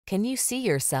Can you see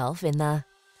yourself in the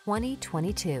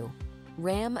 2022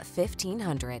 Ram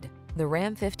 1500? The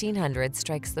Ram 1500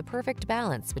 strikes the perfect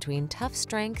balance between tough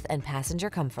strength and passenger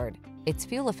comfort. Its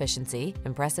fuel efficiency,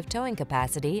 impressive towing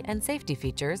capacity, and safety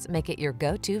features make it your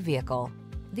go-to vehicle.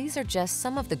 These are just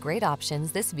some of the great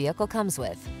options this vehicle comes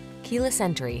with: keyless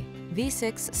entry,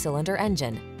 V6 cylinder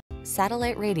engine,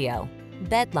 satellite radio,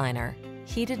 bed liner,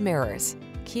 heated mirrors,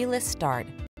 keyless start,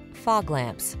 fog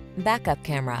lamps, backup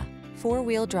camera,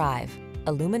 four-wheel drive,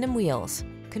 aluminum wheels.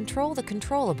 Control the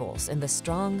controllables in the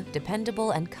strong, dependable,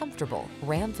 and comfortable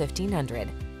Ram 1500.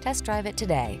 Test drive it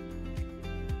today.